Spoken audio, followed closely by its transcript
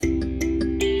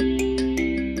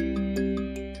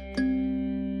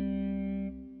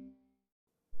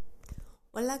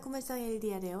Hola, ¿cómo están el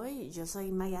día de hoy? Yo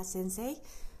soy Maya Sensei.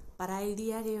 Para el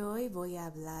día de hoy voy a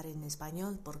hablar en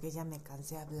español porque ya me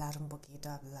cansé de hablar un poquito,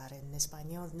 hablar en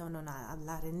español. No,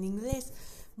 hablar en inglés.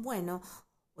 Bueno,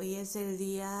 hoy es el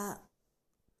día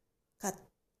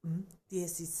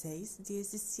 16,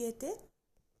 17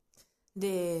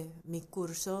 de mi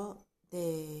curso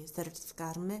de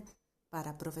certificarme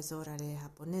para profesora de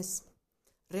japonés.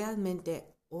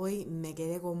 Realmente hoy me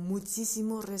quedé con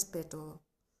muchísimo respeto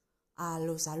a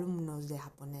los alumnos de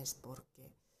japonés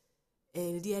porque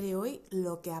el día de hoy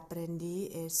lo que aprendí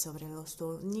es sobre los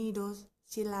sonidos,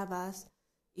 sílabas,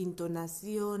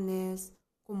 intonaciones,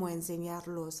 cómo enseñar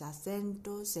los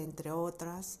acentos, entre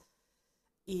otras.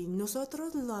 Y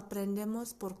nosotros lo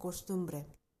aprendemos por costumbre.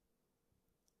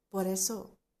 Por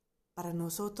eso, para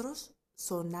nosotros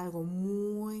son algo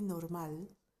muy normal,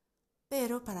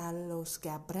 pero para los que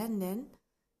aprenden,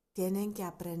 tienen que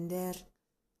aprender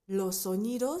los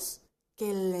sonidos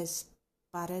que les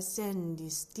parecen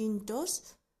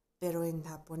distintos, pero en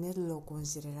japonés lo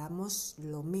consideramos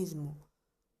lo mismo.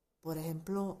 Por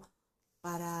ejemplo,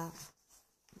 para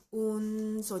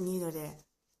un sonido de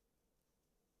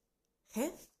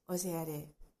G, o sea,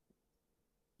 de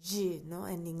G, ¿no?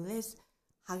 En inglés,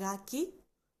 hagaki,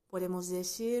 podemos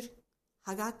decir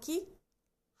hagaki,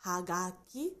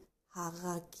 hagaki,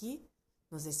 hagaki.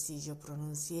 No sé si yo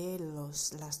pronuncié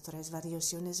las tres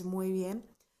variaciones muy bien,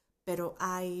 pero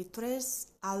hay tres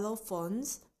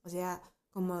alófonos, o sea,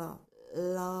 como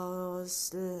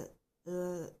los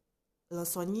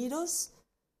sonidos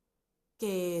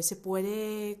que se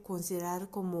puede considerar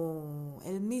como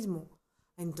el mismo.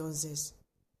 Entonces,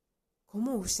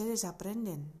 ¿cómo ustedes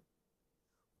aprenden?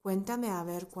 Cuéntame a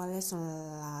ver cuáles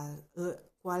son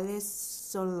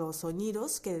los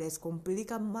sonidos que les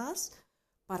complican más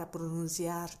para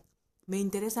pronunciar. Me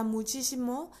interesa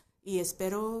muchísimo y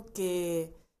espero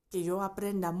que yo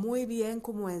aprenda muy bien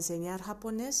cómo enseñar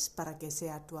japonés para que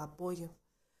sea tu apoyo.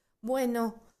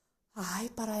 Bueno,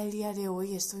 para el día de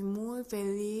hoy estoy muy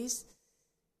feliz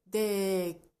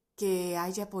de que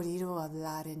haya podido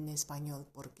hablar en español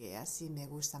porque así me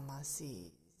gusta más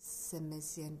y se me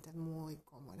siente muy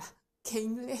cómoda que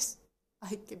inglés.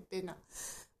 Ay, qué pena.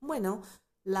 Bueno,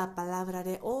 la palabra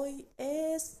de hoy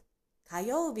es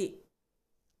Kayoubi,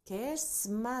 que es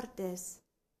martes.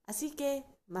 Así que,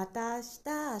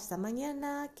 hasta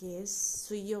mañana, que es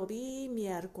Suyobi,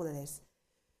 miércoles.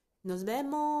 Nos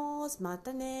vemos,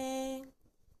 mata ne.